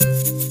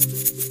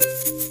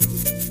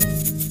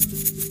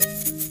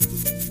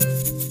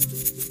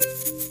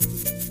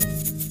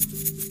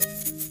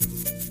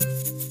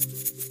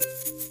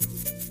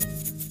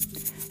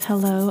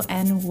Hello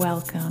and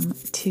welcome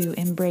to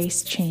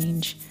Embrace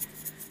Change.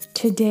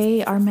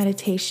 Today, our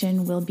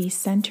meditation will be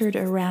centered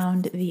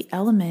around the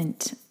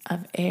element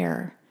of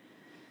air.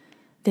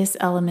 This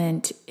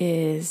element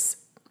is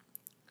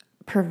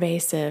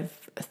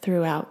pervasive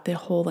throughout the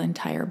whole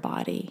entire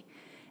body,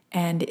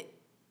 and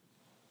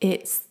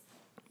it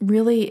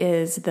really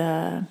is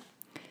the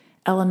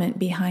element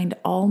behind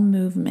all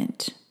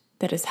movement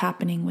that is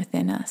happening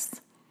within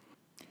us.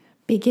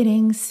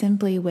 Beginning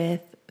simply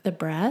with the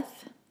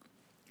breath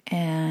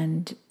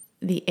and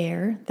the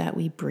air that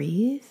we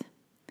breathe,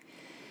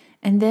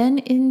 and then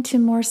into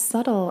more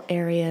subtle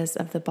areas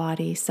of the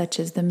body, such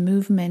as the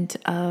movement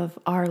of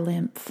our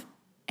lymph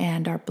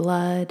and our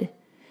blood,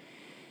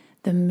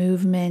 the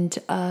movement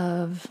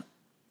of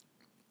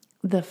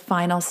the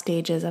final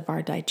stages of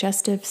our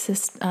digestive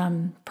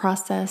system,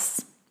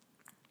 process,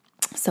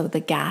 so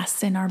the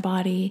gas in our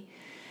body,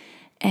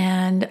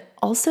 and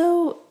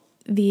also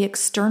the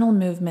external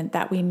movement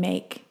that we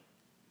make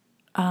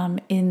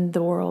in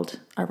the world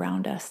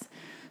around us.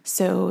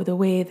 So the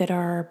way that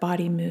our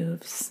body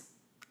moves,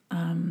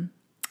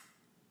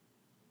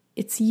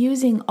 it's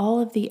using all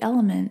of the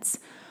elements,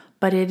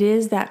 but it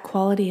is that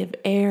quality of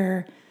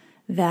air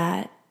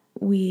that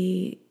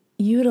we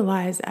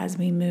utilize as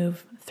we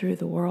move through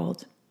the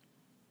world.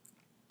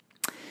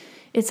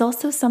 It's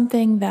also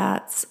something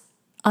that's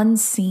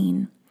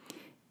unseen.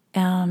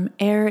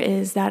 Air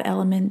is that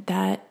element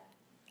that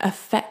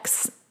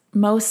affects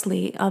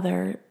mostly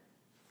other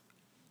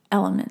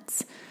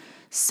elements.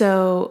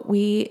 So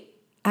we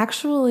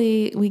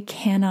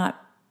cannot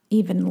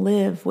even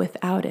live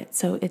without it.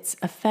 So its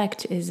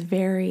effect is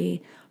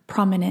very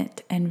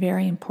prominent and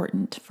very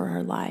important for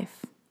our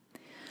life.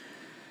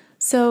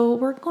 So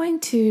we're going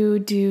to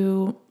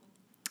do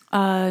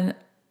a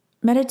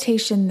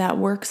meditation that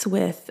works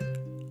with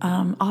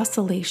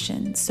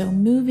oscillation. So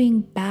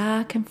moving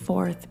back and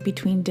forth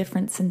between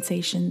different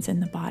sensations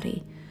in the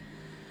body.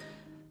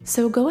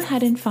 So go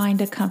ahead and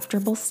find a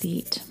comfortable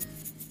seat.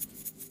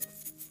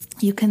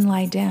 You can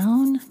lie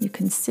down, you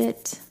can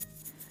sit,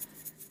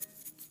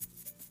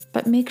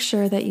 but make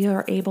sure that you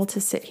are able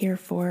to sit here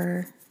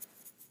for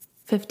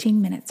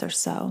 15 minutes or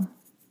so.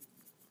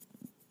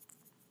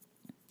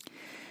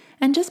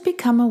 And just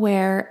become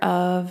aware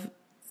of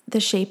the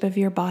shape of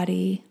your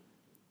body.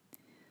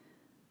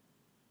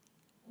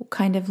 We'll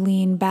kind of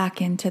lean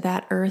back into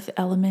that earth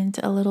element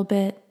a little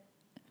bit,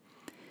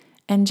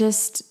 and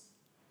just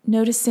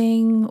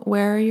noticing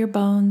where your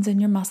bones and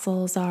your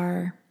muscles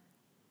are.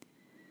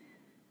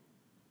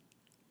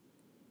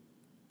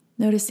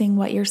 Noticing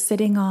what you're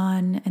sitting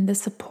on and the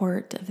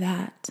support of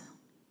that.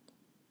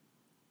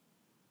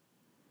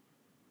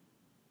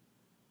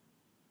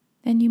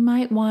 And you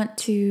might want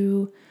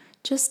to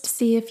just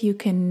see if you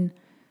can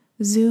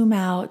zoom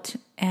out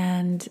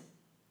and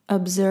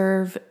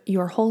observe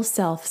your whole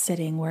self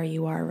sitting where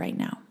you are right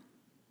now.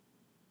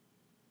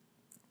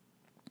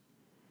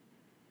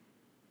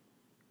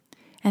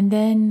 And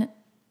then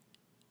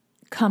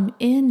come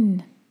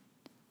in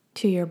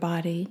to your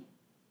body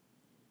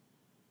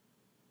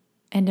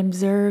and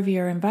observe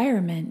your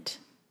environment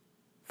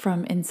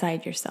from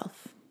inside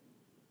yourself.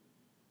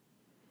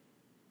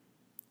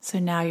 So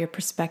now your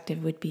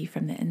perspective would be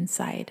from the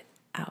inside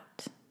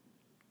out.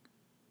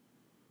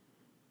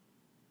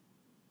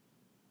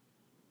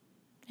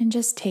 And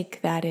just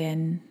take that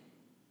in,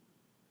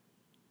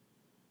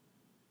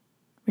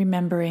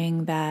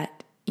 remembering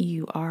that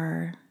you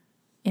are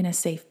in a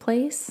safe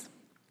place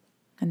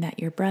and that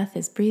your breath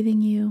is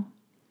breathing you.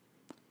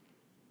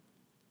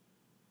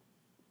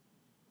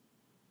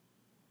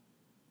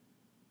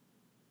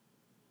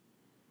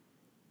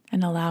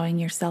 And allowing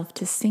yourself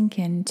to sink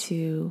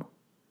into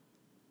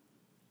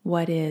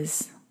what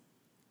is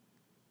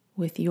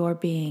with your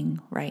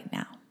being right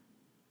now.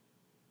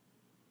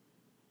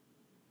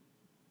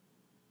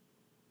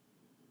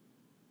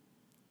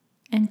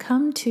 And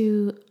come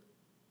to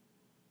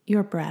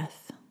your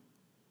breath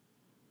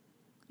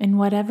in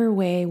whatever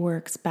way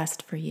works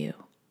best for you.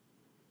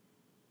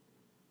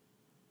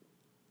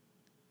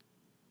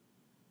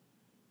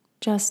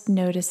 Just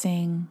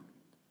noticing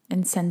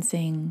and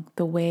sensing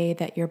the way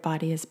that your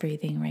body is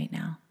breathing right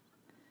now.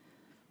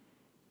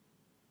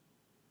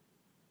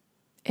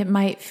 It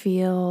might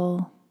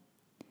feel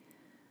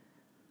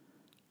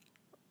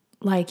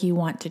like you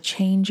want to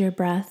change your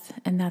breath,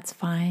 and that's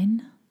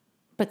fine.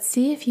 But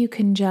see if you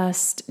can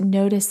just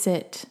notice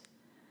it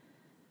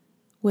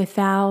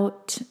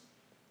without,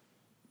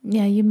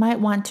 you might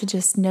want to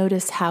just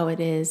notice how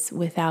it is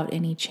without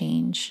any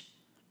change.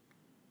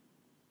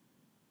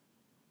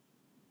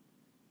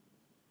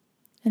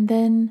 And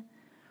then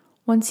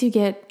once you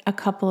get a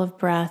couple of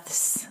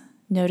breaths,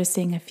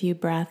 noticing a few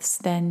breaths,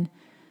 then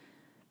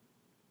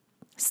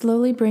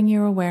slowly bring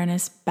your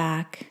awareness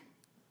back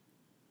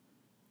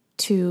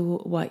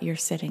to what you're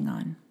sitting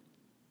on.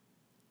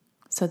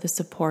 So the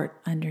support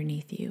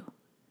underneath you.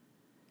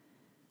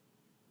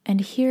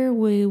 And here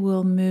we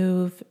will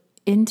move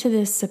into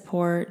this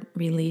support,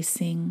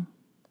 releasing.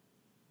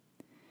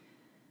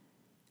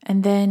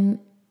 And then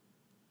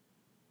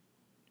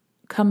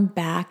come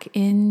back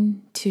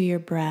into your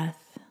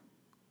breath,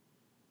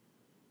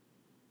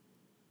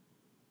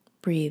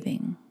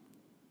 breathing.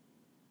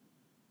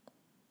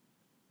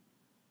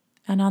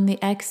 And on the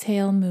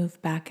exhale, move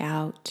back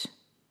out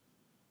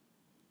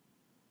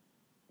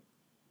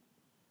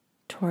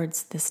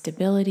towards the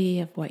stability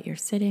of what you're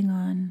sitting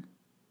on.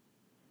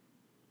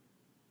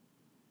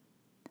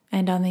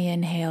 And on the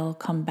inhale,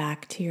 come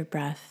back to your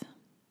breath.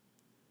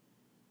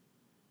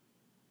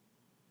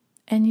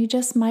 And you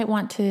just might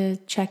want to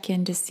check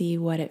in to see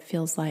what it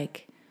feels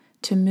like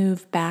to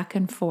move back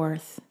and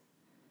forth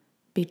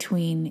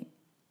between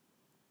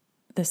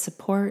the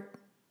support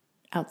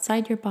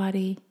outside your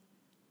body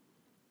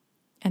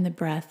and the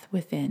breath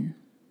within.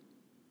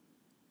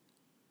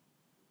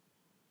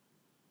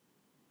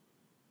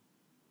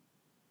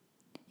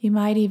 You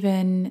might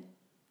even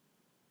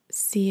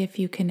see if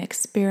you can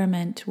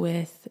experiment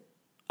with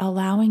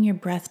allowing your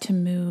breath to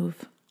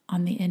move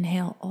on the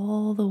inhale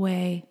all the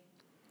way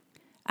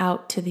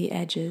out to the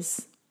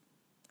edges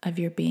of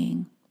your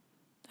being,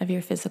 of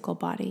your physical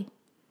body,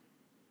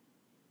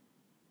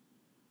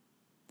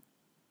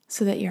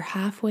 so that you're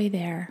halfway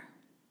there,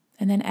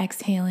 and then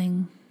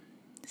exhaling,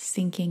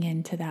 sinking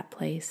into that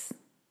place.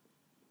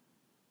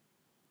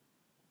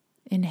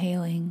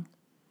 Inhaling,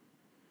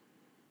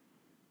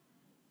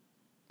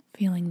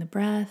 feeling the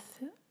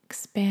breath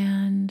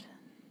expand,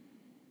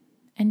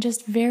 and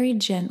just very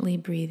gently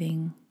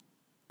breathing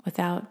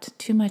without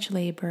too much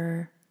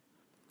labor,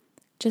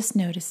 just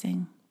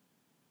noticing.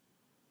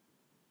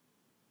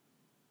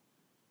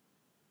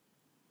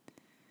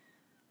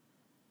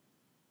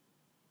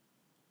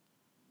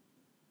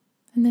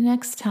 And the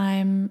next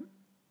time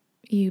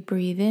you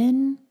breathe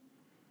in,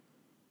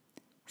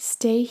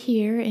 stay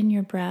here in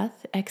your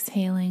breath,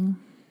 exhaling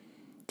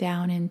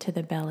down into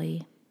the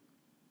belly.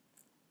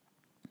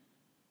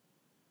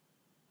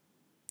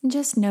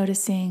 Just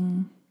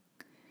noticing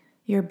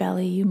your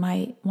belly. You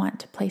might want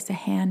to place a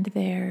hand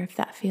there if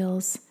that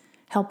feels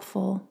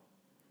helpful.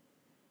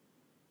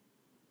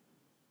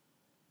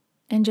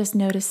 And just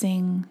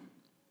noticing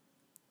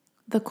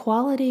the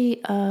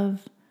quality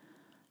of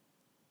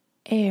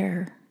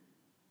air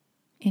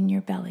in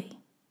your belly.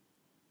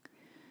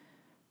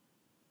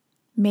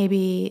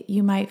 Maybe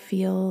you might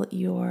feel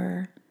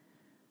your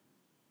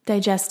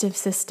digestive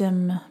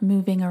system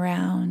moving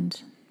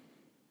around.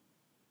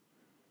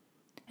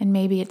 And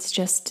maybe it's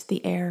just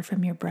the air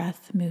from your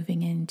breath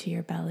moving into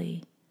your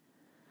belly.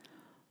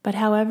 But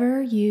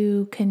however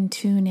you can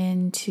tune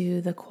into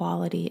the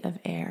quality of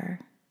air,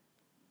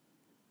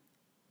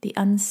 the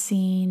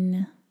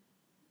unseen,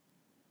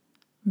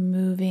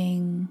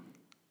 moving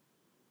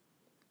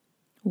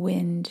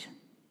wind.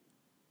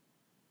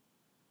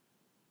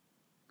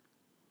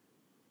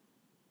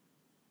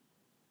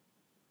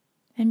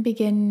 And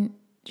begin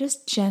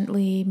just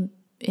gently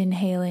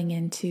inhaling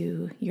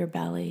into your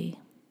belly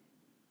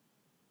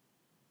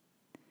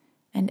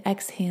and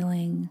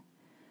exhaling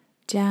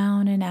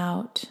down and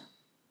out,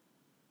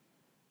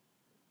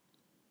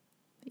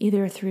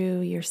 either through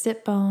your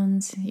sit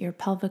bones, your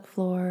pelvic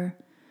floor,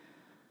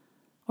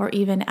 or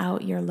even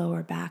out your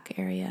lower back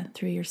area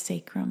through your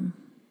sacrum.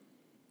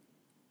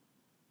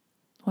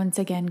 Once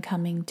again,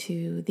 coming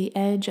to the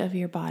edge of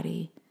your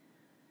body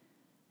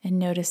and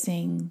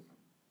noticing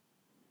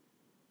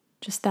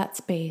just that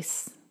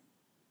space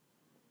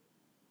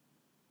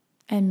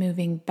and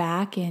moving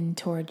back in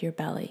toward your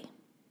belly.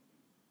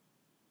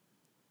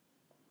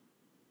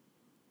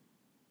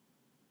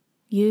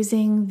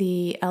 Using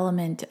the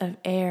element of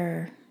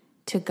air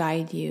to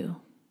guide you,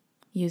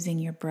 using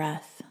your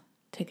breath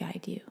to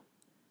guide you.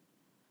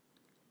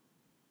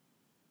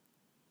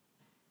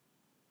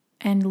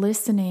 And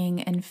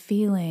listening and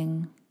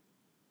feeling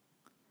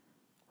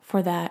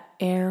for that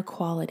air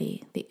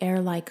quality, the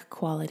air-like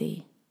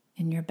quality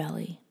in your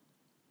belly.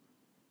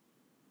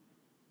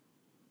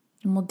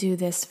 And we'll do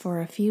this for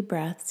a few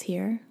breaths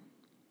here.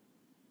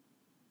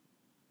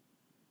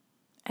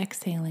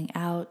 Exhaling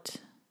out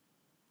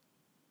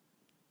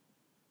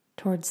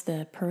towards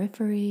the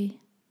periphery,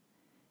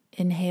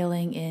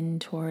 inhaling in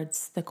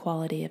towards the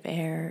quality of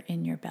air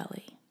in your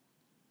belly.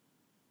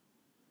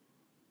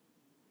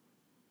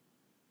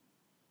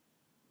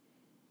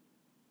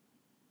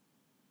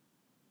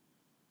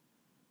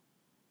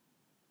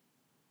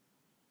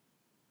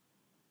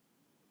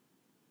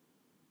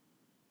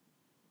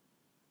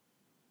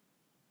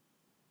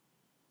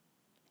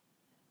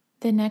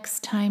 The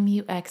next time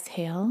you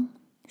exhale,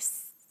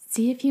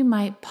 see if you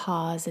might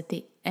pause at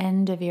the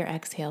end of your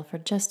exhale for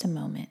just a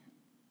moment.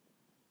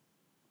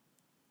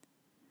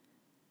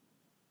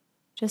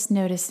 Just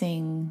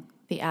noticing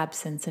the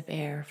absence of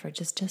air for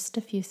just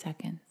a few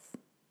seconds.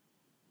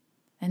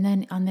 And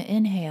then on the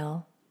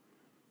inhale,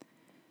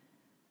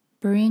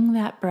 bring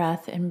that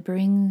breath and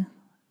bring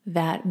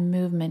that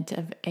movement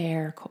of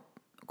air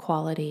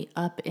quality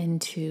up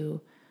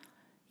into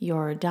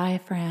your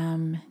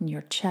diaphragm and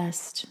your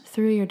chest,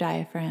 through your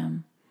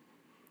diaphragm,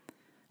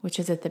 which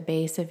is at the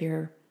base of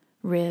your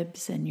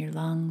ribs and your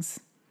lungs,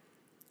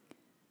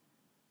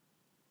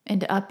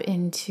 and up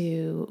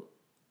into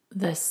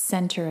the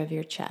center of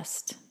your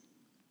chest.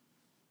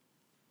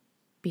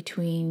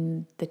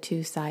 between the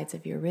two sides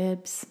of your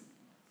ribs,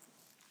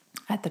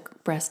 at the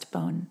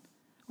breastbone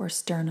or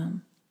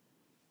sternum.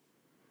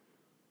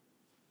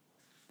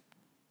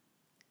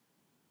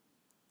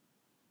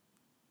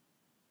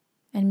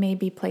 And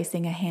maybe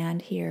placing a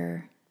hand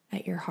here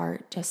at your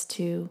heart just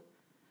to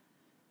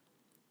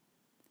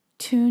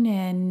tune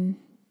in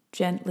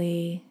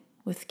gently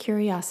with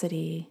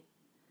curiosity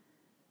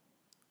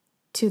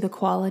to the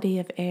quality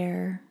of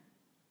air,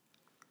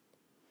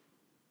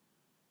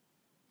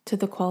 to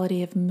the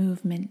quality of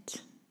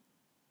movement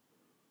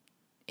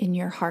in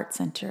your heart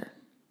center.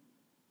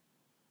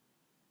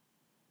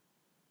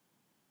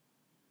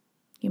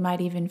 You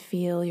might even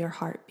feel your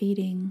heart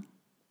beating.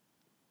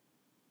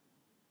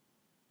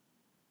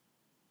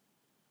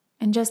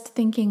 And just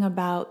thinking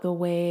about the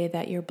way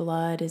that your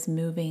blood is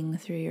moving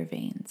through your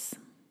veins,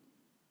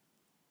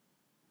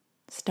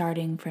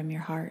 starting from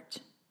your heart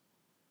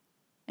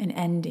and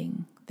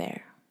ending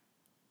there.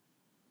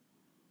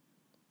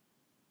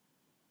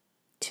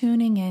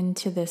 Tuning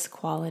into this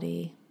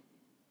quality.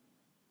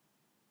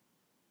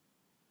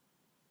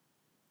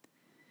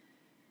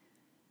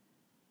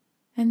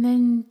 And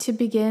then to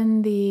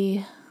begin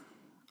the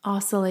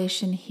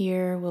oscillation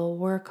here, we'll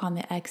work on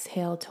the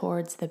exhale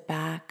towards the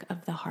back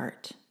of the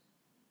heart.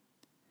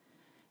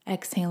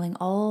 Exhaling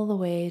all the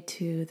way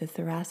to the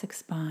thoracic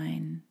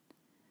spine,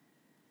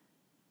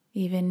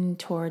 even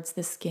towards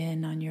the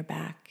skin on your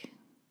back.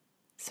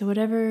 So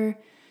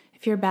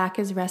if your back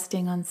is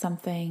resting on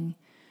something,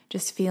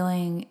 just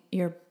feeling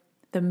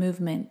the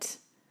movement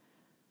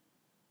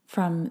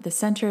from the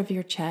center of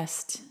your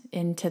chest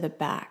into the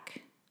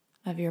back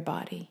of your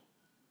body.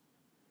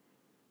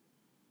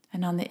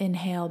 And on the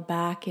inhale,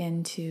 back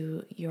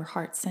into your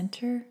heart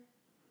center.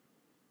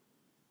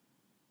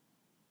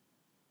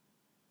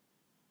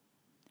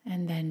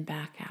 And then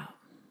back out.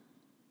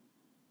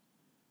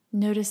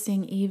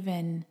 Noticing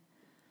even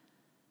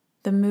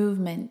the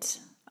movement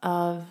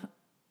of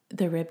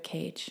the rib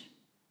cage,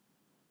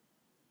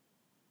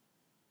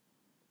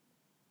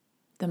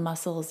 the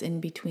muscles in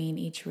between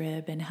each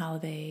rib and how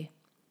they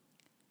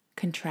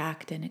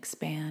contract and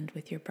expand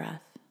with your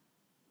breath.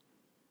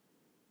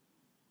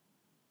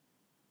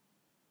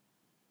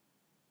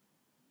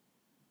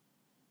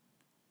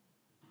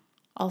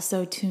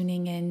 Also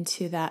tuning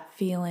into that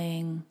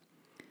feeling,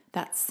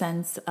 that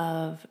sense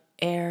of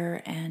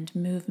air and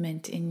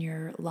movement in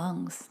your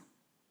lungs.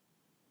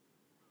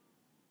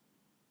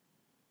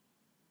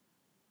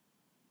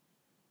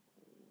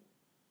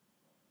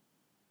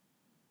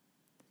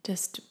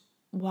 Just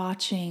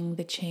watching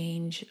the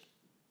change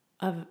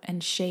of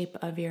and shape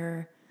of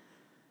your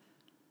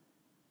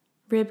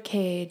rib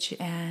cage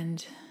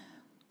and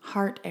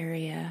heart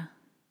area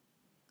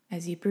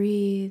as you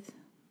breathe,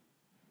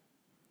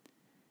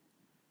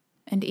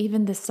 and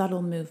even the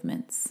subtle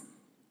movements.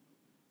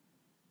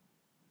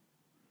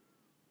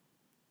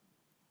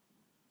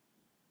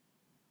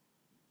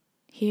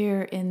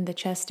 Here in the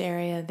chest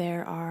area,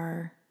 there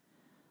are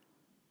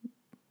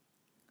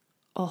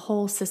a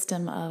whole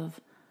system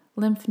of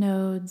lymph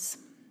nodes.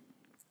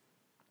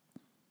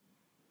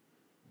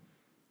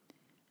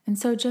 And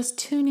so just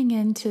tuning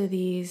into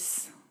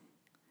these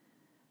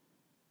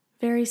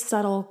very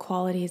subtle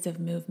qualities of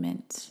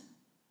movement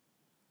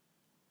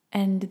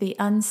and the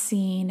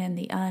unseen and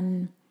the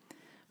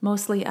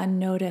mostly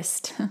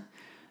unnoticed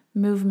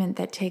movement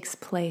that takes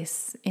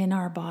place in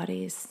our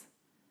bodies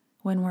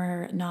when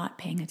we're not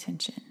paying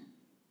attention.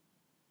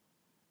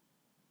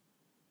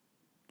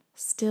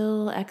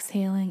 Still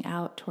exhaling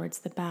out towards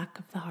the back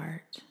of the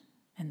heart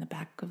and the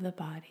back of the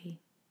body,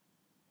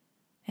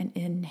 and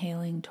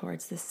inhaling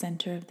towards the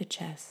center of the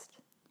chest.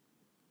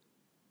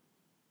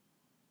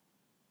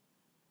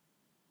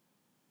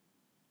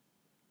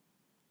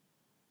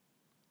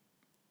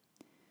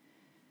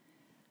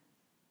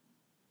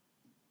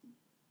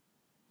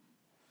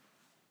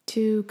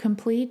 To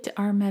complete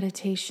our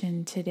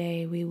meditation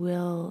today, we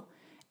will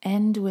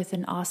end with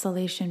an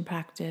oscillation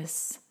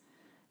practice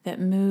that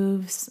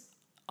moves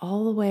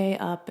all the way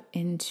up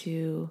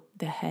into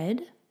the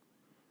head.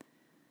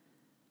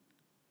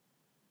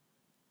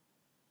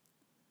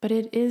 But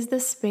it is the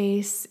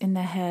space in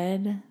the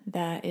head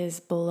that is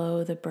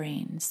below the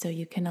brain, so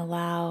you can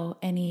allow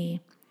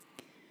any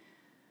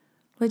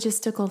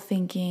logistical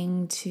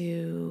thinking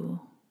to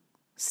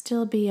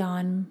still be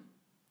on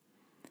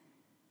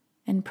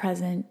and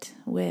present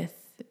with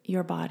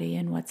your body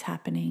and what's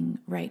happening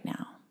right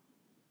now.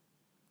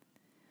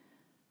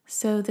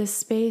 So this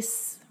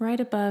space right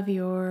above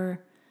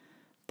your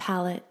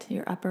palate,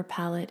 your upper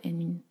palate,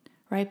 and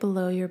right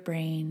below your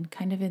brain,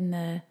 kind of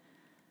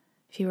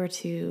if you were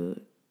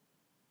to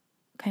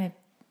kind of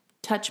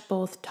touch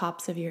both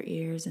tops of your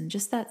ears, and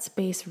just that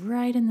space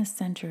right in the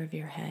center of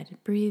your head,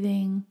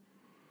 breathing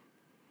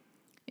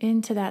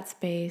into that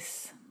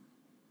space,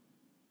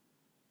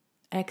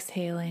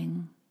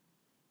 exhaling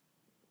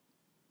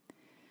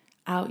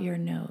out your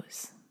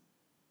nose.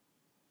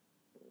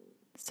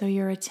 So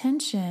your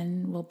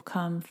attention will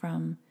come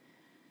from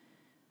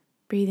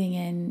breathing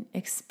in,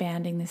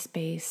 expanding the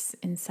space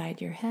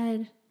inside your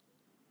head,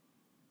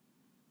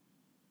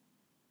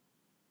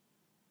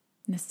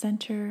 in the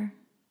center,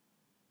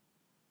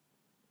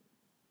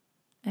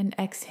 and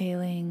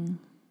exhaling,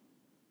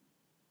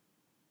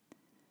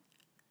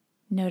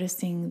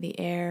 noticing the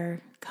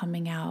air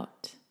coming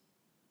out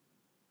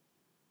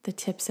the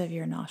tips of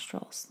your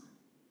nostrils.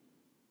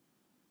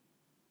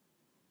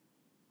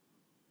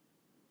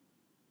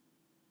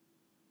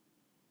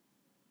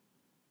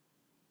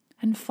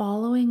 And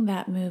following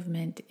that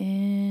movement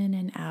in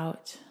and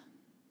out.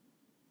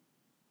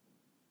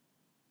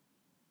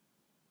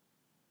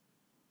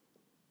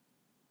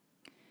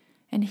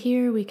 And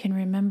here we can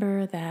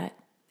remember that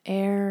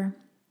air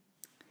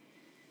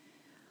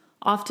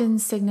often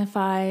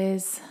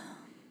signifies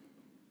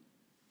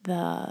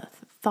the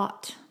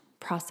thought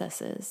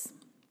processes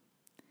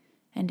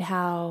and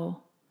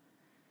how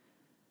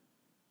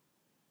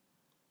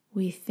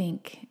we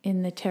think.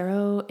 In the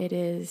tarot, it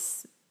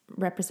is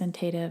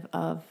representative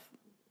of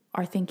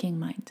our thinking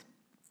mind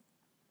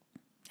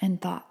and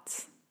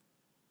thoughts,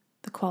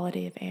 the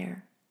quality of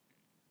air.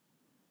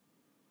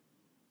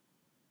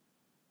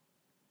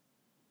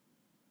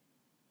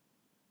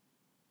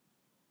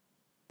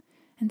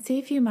 And see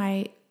if you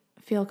might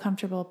feel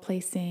comfortable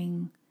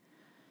placing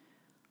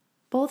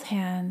both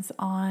hands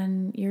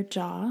on your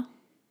jaw,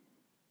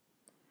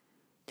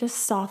 just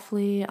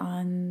softly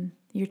on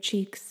your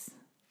cheeks,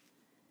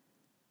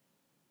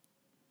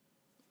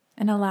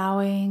 and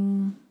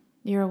allowing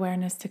your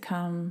awareness to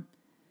come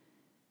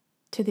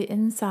to the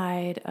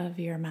inside of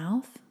your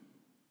mouth.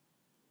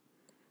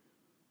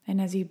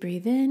 And as you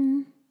breathe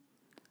in,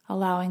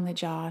 allowing the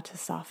jaw to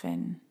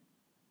soften.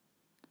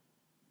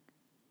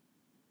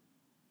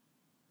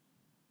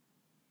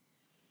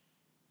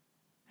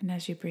 And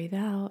as you breathe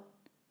out,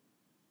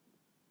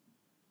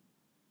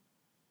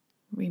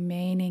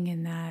 remaining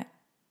in that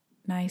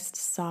nice,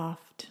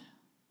 soft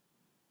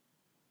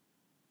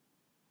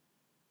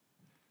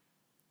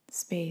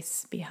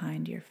space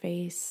behind your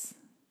face.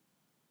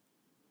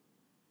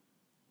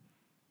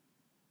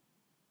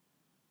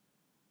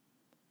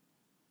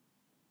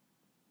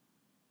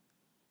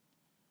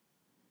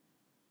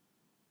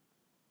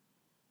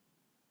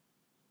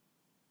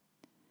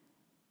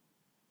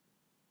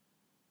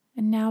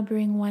 And now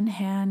bring one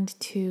hand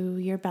to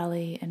your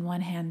belly and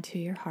one hand to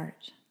your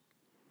heart.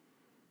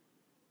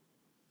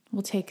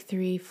 We'll take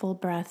 3 full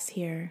breaths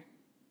here.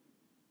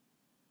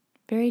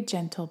 Very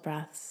gentle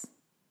breaths.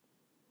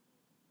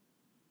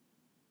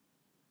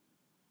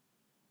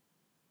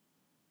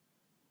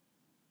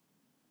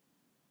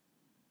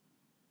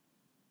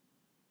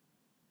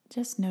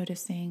 Just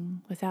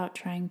noticing without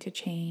trying to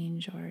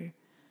change or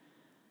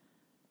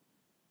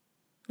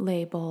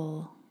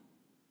label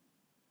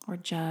or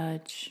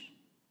judge.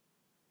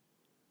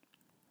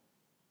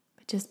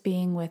 Just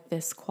being with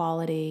this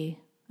quality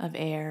of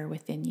air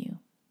within you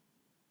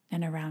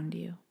and around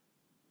you.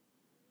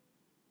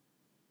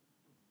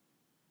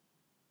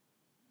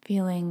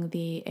 Feeling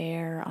the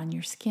air on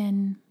your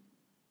skin.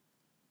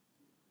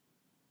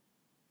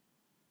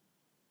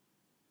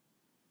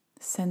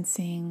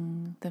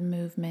 Sensing the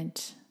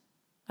movement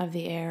of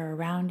the air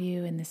around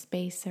you and the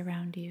space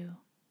around you.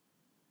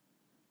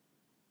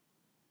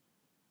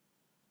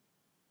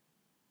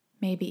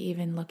 Maybe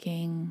even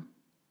looking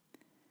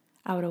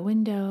out a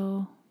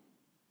window,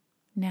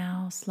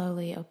 now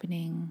slowly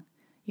opening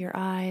your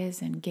eyes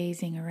and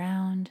gazing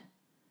around,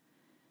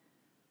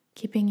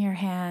 keeping your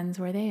hands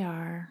where they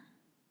are.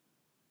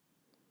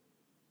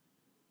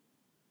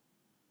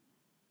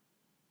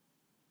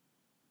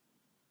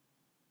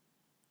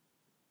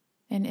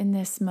 And in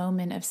this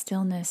moment of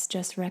stillness,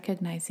 just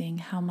recognizing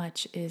how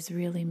much is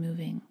really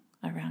moving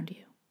around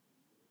you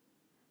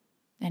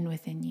and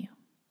within you.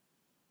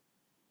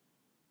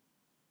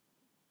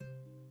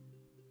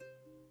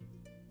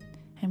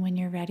 And when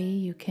you're ready,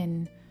 you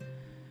can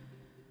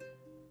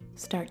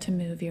start to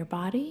move your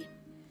body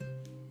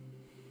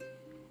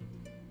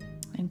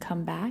and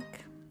come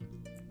back.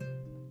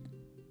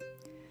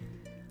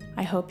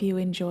 I hope you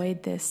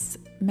enjoyed this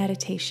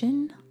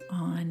meditation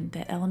on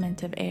the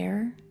element of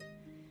air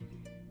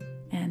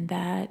and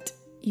that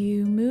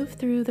you move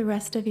through the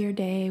rest of your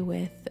day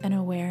with an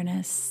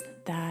awareness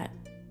that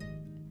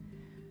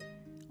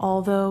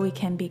although we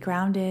can be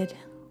grounded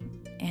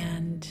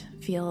and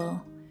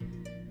feel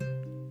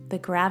the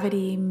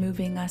gravity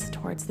moving us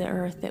towards the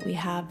earth, that we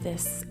have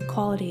this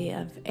quality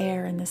of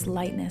air and this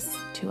lightness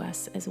to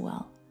us as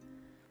well.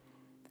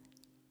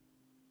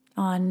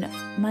 On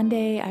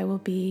Monday, I will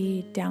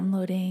be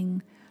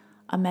downloading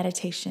a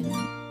meditation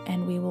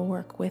and we will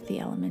work with the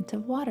element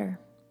of water.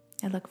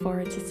 I look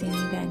forward to seeing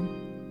you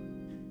then.